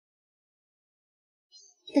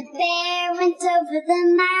The bear went over the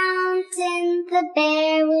mountain. The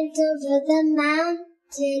bear went over the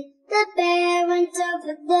mountain. The bear went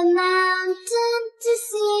over the mountain to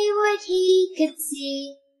see what he could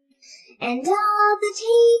see. And all that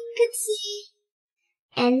he could see,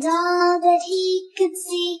 and all that he could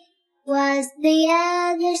see, was the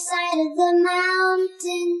other side of the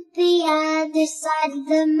mountain, the other side of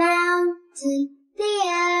the mountain. The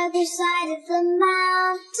other side of the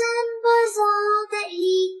mountain was all that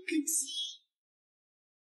he could see.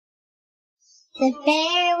 The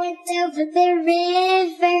bear went over the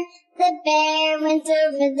river. The bear went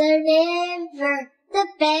over the river. The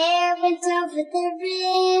bear went over the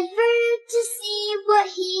river to see what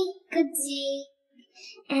he could see.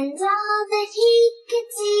 And all that he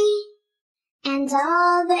could see, and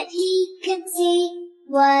all that he could see,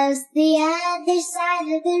 was the other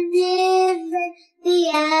side of the river, the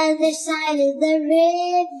other side of the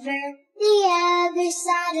river. The other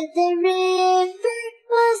side of the river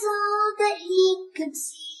was all that he could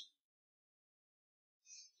see.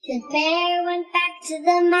 The bear went back to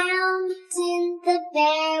the mountain. The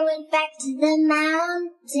bear went back to the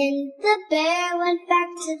mountain. The bear went back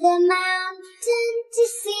to the mountain to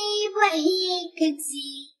see what he could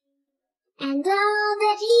see. And all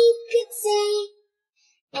that he could see,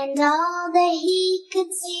 and all that he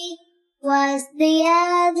could see, was the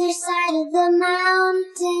other side of the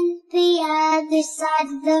mountain, the other side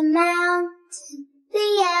of the mountain.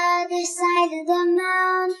 The other side of the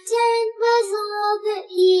mountain was all that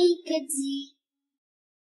he could see.